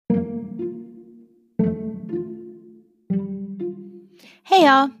Hey,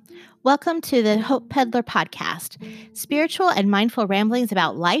 y'all. Welcome to the Hope Peddler podcast, spiritual and mindful ramblings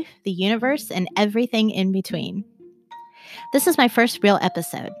about life, the universe, and everything in between. This is my first real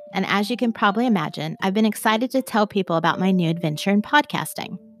episode, and as you can probably imagine, I've been excited to tell people about my new adventure in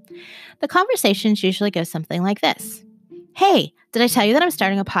podcasting. The conversations usually go something like this. Hey, did I tell you that I'm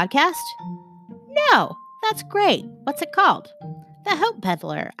starting a podcast? No, that's great. What's it called? The Hope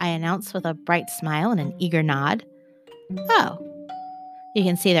Peddler, I announced with a bright smile and an eager nod. Oh, you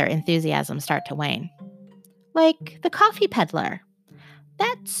can see their enthusiasm start to wane. Like the coffee peddler.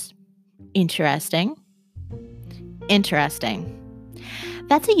 That's interesting. Interesting.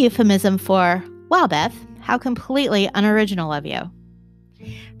 That's a euphemism for, wow, Beth, how completely unoriginal of you.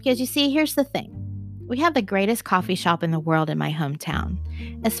 Because you see, here's the thing. We have the greatest coffee shop in the world in my hometown,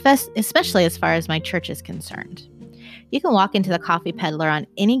 especially as far as my church is concerned. You can walk into the Coffee Peddler on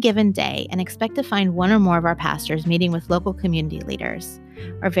any given day and expect to find one or more of our pastors meeting with local community leaders,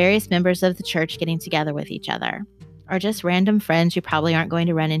 or various members of the church getting together with each other, or just random friends you probably aren't going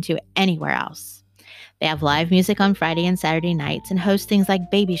to run into anywhere else. They have live music on Friday and Saturday nights and host things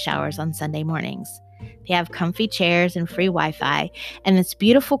like baby showers on Sunday mornings. They have comfy chairs and free Wi-Fi and this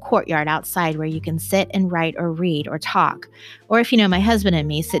beautiful courtyard outside where you can sit and write or read or talk, or if you know my husband and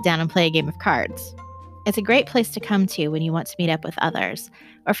me, sit down and play a game of cards. It's a great place to come to when you want to meet up with others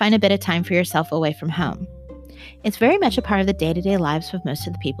or find a bit of time for yourself away from home. It's very much a part of the day-to-day lives of most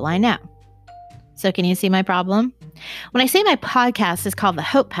of the people I know. So can you see my problem? When I say my podcast is called The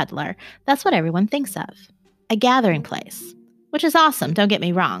Hope Peddler, that's what everyone thinks of. A gathering place, which is awesome, don't get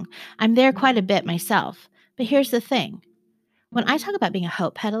me wrong. I'm there quite a bit myself. But here's the thing. When I talk about being a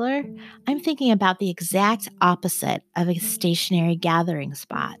hope peddler, I'm thinking about the exact opposite of a stationary gathering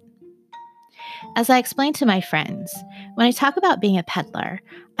spot. As I explained to my friends, when I talk about being a peddler,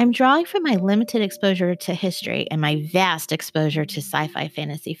 I'm drawing from my limited exposure to history and my vast exposure to sci-fi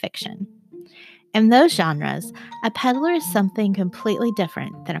fantasy fiction. In those genres, a peddler is something completely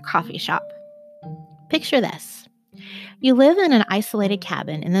different than a coffee shop. Picture this. You live in an isolated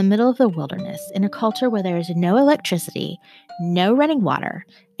cabin in the middle of the wilderness in a culture where there is no electricity, no running water,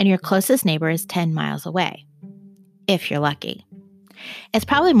 and your closest neighbor is 10 miles away. If you're lucky. It's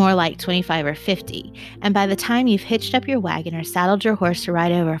probably more like 25 or 50, and by the time you've hitched up your wagon or saddled your horse to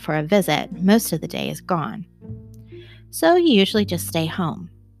ride over for a visit, most of the day is gone. So you usually just stay home.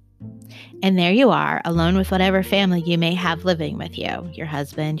 And there you are, alone with whatever family you may have living with you, your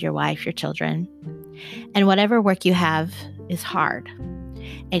husband, your wife, your children. And whatever work you have is hard.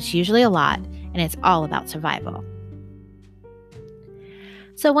 It's usually a lot, and it's all about survival.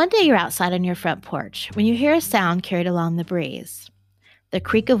 So one day you're outside on your front porch when you hear a sound carried along the breeze. The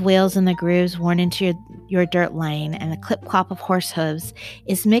creak of wheels and the grooves worn into your dirt lane and the clip-clop of horse hooves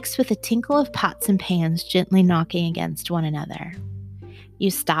is mixed with the tinkle of pots and pans gently knocking against one another. You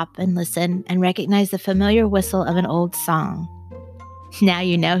stop and listen and recognize the familiar whistle of an old song. Now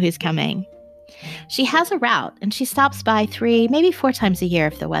you know who's coming. She has a route and she stops by 3, maybe 4 times a year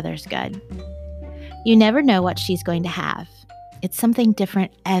if the weather's good. You never know what she's going to have. It's something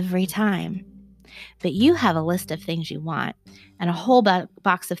different every time. But you have a list of things you want and a whole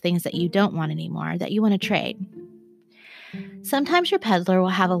box of things that you don't want anymore that you want to trade. Sometimes your peddler will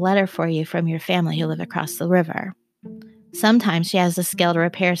have a letter for you from your family who live across the river. Sometimes she has the skill to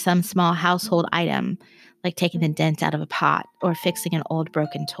repair some small household item, like taking the dent out of a pot or fixing an old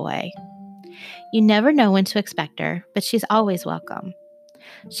broken toy. You never know when to expect her, but she's always welcome.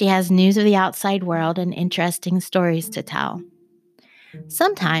 She has news of the outside world and interesting stories to tell.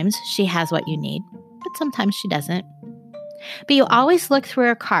 Sometimes she has what you need, but sometimes she doesn't. But you always look through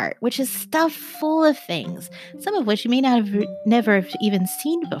her cart, which is stuffed full of things, some of which you may never have even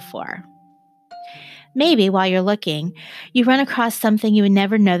seen before. Maybe while you're looking, you run across something you would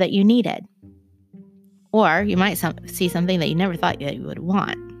never know that you needed. Or you might see something that you never thought that you would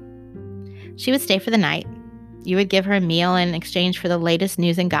want. She would stay for the night. You would give her a meal in exchange for the latest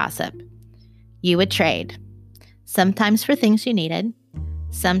news and gossip. You would trade. Sometimes for things you needed.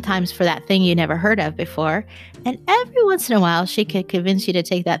 Sometimes for that thing you never heard of before, and every once in a while she could convince you to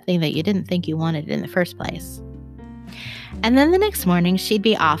take that thing that you didn't think you wanted in the first place. And then the next morning she'd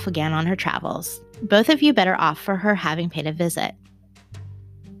be off again on her travels, both of you better off for her having paid a visit.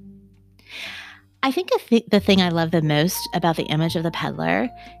 I think the thing I love the most about the image of the peddler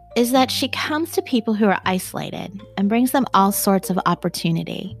is that she comes to people who are isolated and brings them all sorts of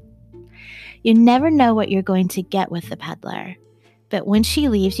opportunity. You never know what you're going to get with the peddler. But when she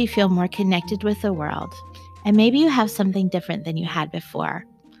leaves, you feel more connected with the world, and maybe you have something different than you had before,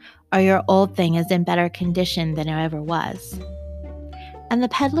 or your old thing is in better condition than it ever was. And the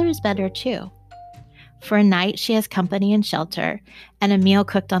peddler is better too. For a night, she has company and shelter and a meal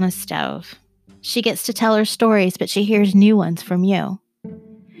cooked on a stove. She gets to tell her stories, but she hears new ones from you.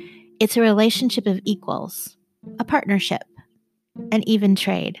 It's a relationship of equals, a partnership, an even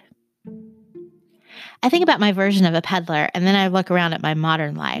trade. I think about my version of a peddler, and then I look around at my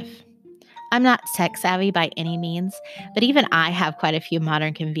modern life. I'm not tech savvy by any means, but even I have quite a few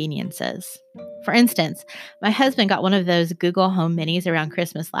modern conveniences. For instance, my husband got one of those Google Home Minis around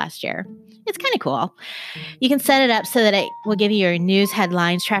Christmas last year. It's kind of cool. You can set it up so that it will give you your news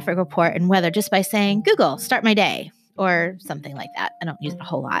headlines, traffic report, and weather just by saying, "Google, start my day," or something like that. I don't use it a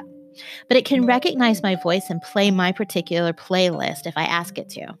whole lot. But it can recognize my voice and play my particular playlist if I ask it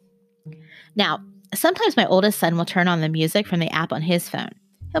to. Now, sometimes my oldest son will turn on the music from the app on his phone.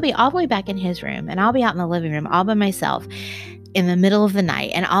 He'll be all the way back in his room, and I'll be out in the living room all by myself in the middle of the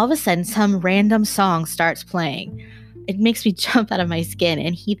night, and all of a sudden some random song starts playing. It makes me jump out of my skin,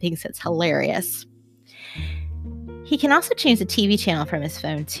 and he thinks it's hilarious. He can also change the TV channel from his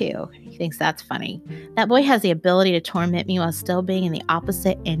phone, too. He thinks that's funny. That boy has the ability to torment me while still being in the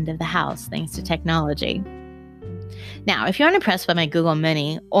opposite end of the house, thanks to technology. Now, if you aren't impressed by my Google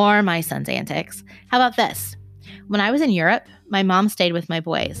Mini or my son's antics, how about this? When I was in Europe, my mom stayed with my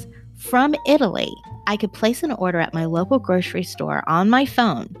boys. From Italy, I could place an order at my local grocery store on my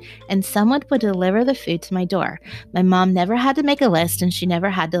phone, and someone would deliver the food to my door. My mom never had to make a list, and she never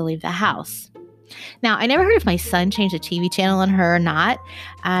had to leave the house. Now, I never heard if my son changed the TV channel on her or not.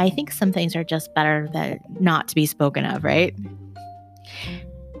 I think some things are just better than not to be spoken of, right?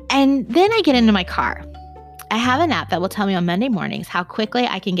 And then I get into my car. I have an app that will tell me on Monday mornings how quickly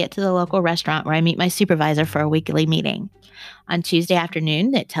I can get to the local restaurant where I meet my supervisor for a weekly meeting. On Tuesday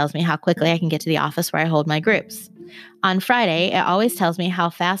afternoon, it tells me how quickly I can get to the office where I hold my groups. On Friday, it always tells me how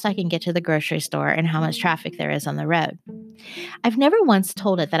fast I can get to the grocery store and how much traffic there is on the road. I've never once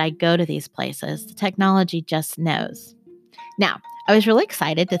told it that I go to these places. The technology just knows. Now, I was really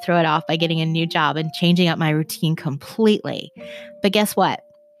excited to throw it off by getting a new job and changing up my routine completely. But guess what?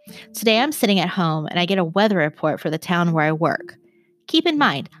 Today I'm sitting at home and I get a weather report for the town where I work. Keep in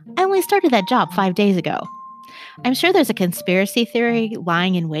mind, I only started that job 5 days ago. I'm sure there's a conspiracy theory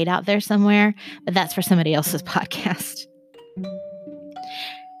lying in wait out there somewhere, but that's for somebody else's podcast.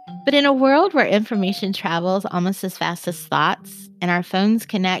 But in a world where information travels almost as fast as thoughts, and our phones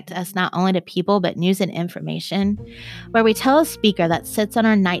connect us not only to people but news and information, where we tell a speaker that sits on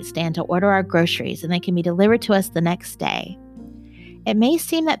our nightstand to order our groceries and they can be delivered to us the next day, it may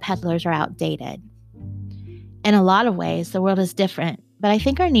seem that peddlers are outdated. In a lot of ways, the world is different, but I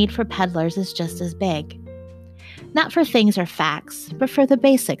think our need for peddlers is just as big. Not for things or facts, but for the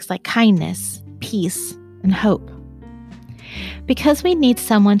basics like kindness, peace, and hope. Because we need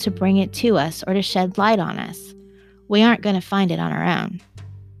someone to bring it to us or to shed light on us, we aren't going to find it on our own.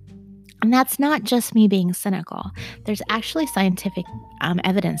 And that's not just me being cynical. There's actually scientific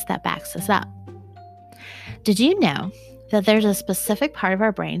evidence that backs this up. Did you know that there's a specific part of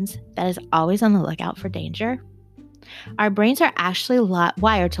our brains that is always on the lookout for danger? Our brains are actually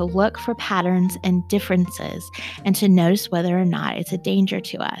wired to look for patterns and differences and to notice whether or not it's a danger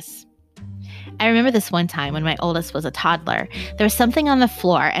to us. I remember this one time when my oldest was a toddler. There was something on the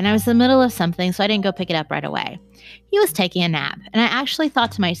floor and I was in the middle of something, so I didn't go pick it up right away. He was taking a nap and I actually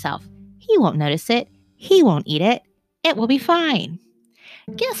thought to myself, he won't notice it. He won't eat it. It will be fine.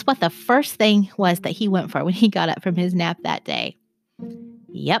 Guess what the first thing was that he went for when he got up from his nap that day?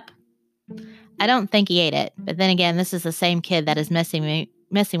 Yep. I don't think he ate it, but then again, this is the same kid that is messing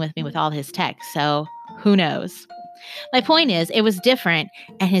with me with all his tech, so who knows? My point is, it was different,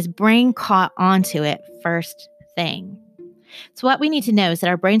 and his brain caught onto it first thing. So what we need to know is that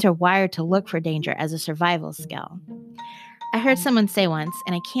our brains are wired to look for danger as a survival skill. I heard someone say once,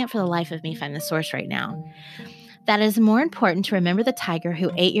 and I can't for the life of me find the source right now, that it is more important to remember the tiger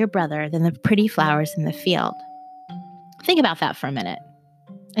who ate your brother than the pretty flowers in the field. Think about that for a minute.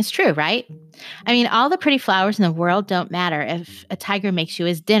 It's true, right? I mean, all the pretty flowers in the world don't matter if a tiger makes you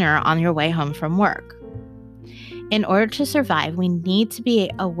his dinner on your way home from work. In order to survive, we need to be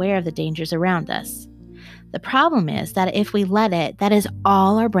aware of the dangers around us. The problem is that if we let it, that is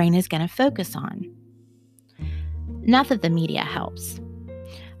all our brain is going to focus on. Not that the media helps.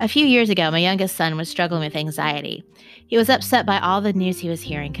 A few years ago, my youngest son was struggling with anxiety. He was upset by all the news he was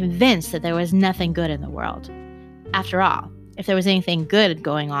hearing, convinced that there was nothing good in the world. After all, if there was anything good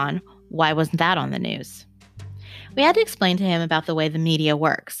going on, why wasn't that on the news? We had to explain to him about the way the media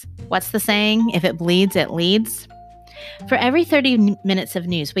works. What's the saying? If it bleeds, it leads. For every 30 minutes of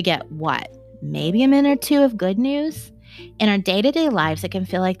news, we get what? Maybe a minute or two of good news? In our day-to-day lives, it can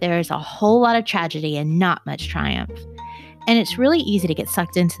feel like there is a whole lot of tragedy and not much triumph. And it's really easy to get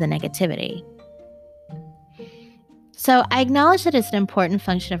sucked into the negativity. So I acknowledge that it's an important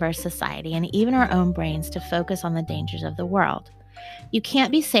function of our society and even our own brains to focus on the dangers of the world. You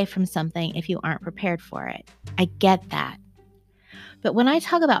can't be safe from something if you aren't prepared for it. I get that. But when I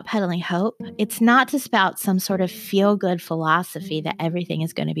talk about peddling hope, it's not to spout some sort of feel-good philosophy that everything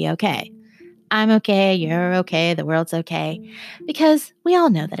is going to be okay. I'm okay, you're okay, the world's okay. Because we all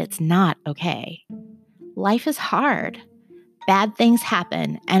know that it's not okay. Life is hard. Bad things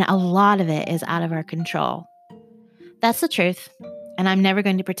happen, and a lot of it is out of our control. That's the truth, and I'm never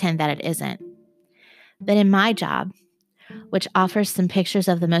going to pretend that it isn't. But in my job, which offers some pictures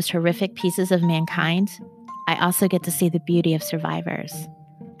of the most horrific pieces of mankind, I also get to see the beauty of survivors.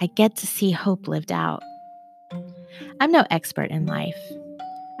 I get to see hope lived out. I'm no expert in life.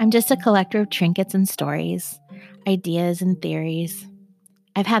 I'm just a collector of trinkets and stories, ideas and theories.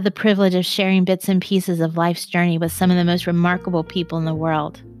 I've had the privilege of sharing bits and pieces of life's journey with some of the most remarkable people in the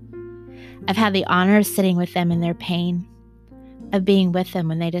world. I've had the honor of sitting with them in their pain, of being with them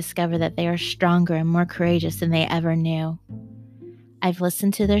when they discover that they are stronger and more courageous than they ever knew. I've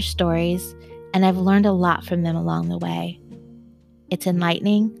listened to their stories, and I've learned a lot from them along the way. It's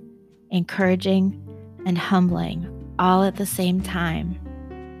enlightening, encouraging, and humbling, all at the same time.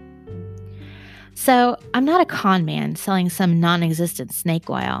 So, I'm not a con man selling some non-existent snake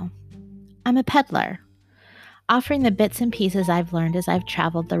oil. I'm a peddler, offering the bits and pieces I've learned as I've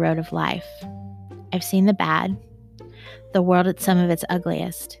traveled the road of life. I've seen the bad, the world at some of its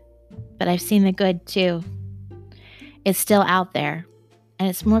ugliest, but I've seen the good too. It's still out there, and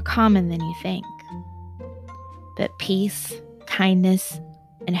it's more common than you think. But peace, kindness,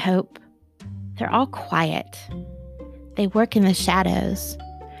 and hope, they're all quiet. They work in the shadows,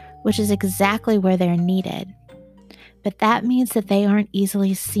 which is exactly where they're needed. But that means that they aren't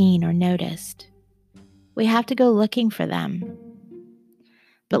easily seen or noticed. We have to go looking for them.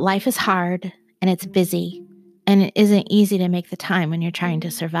 But life is hard, and it's busy, and it isn't easy to make the time when you're trying to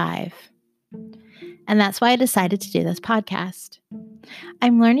survive. And that's why I decided to do this podcast.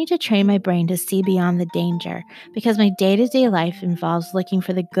 I'm learning to train my brain to see beyond the danger because my day-to-day life involves looking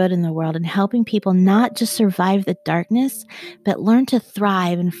for the good in the world and helping people not just survive the darkness, but learn to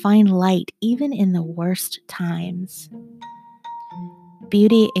thrive and find light even in the worst times.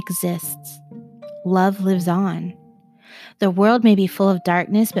 Beauty exists. Love lives on. The world may be full of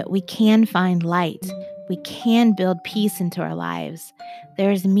darkness, but we can find light. We can build peace into our lives.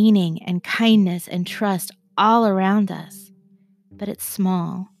 There is meaning and kindness and trust all around us. But it's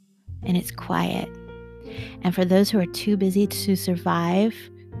small and it's quiet. And for those who are too busy to survive,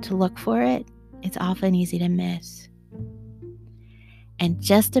 to look for it, it's often easy to miss. And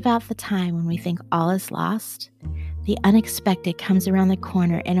just about the time when we think all is lost, the unexpected comes around the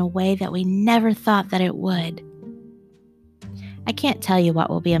corner in a way that we never thought that it would. I can't tell you what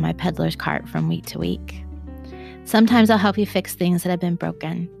will be in my peddler's cart from week to week. Sometimes I'll help you fix things that have been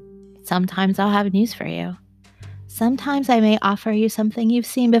broken. Sometimes I'll have news for you. Sometimes I may offer you something you've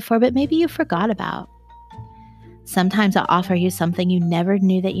seen before, but maybe you forgot about. Sometimes I'll offer you something you never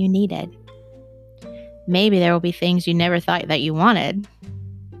knew that you needed. Maybe there will be things you never thought that you wanted.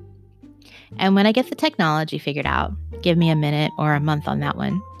 And when I get the technology figured out, give me a minute or a month on that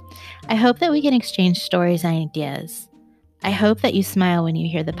one, I hope that we can exchange stories and ideas. I hope that you smile when you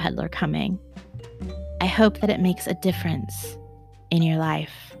hear the peddler coming. I hope that it makes a difference in your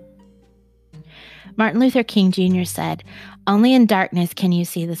life. Martin Luther King Jr. said, "Only in darkness can you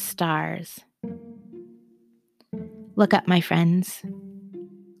see the stars." Look up, my friends.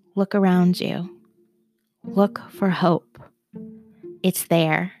 Look around you. Look for hope. It's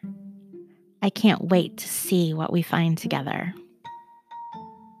there. I can't wait to see what we find together.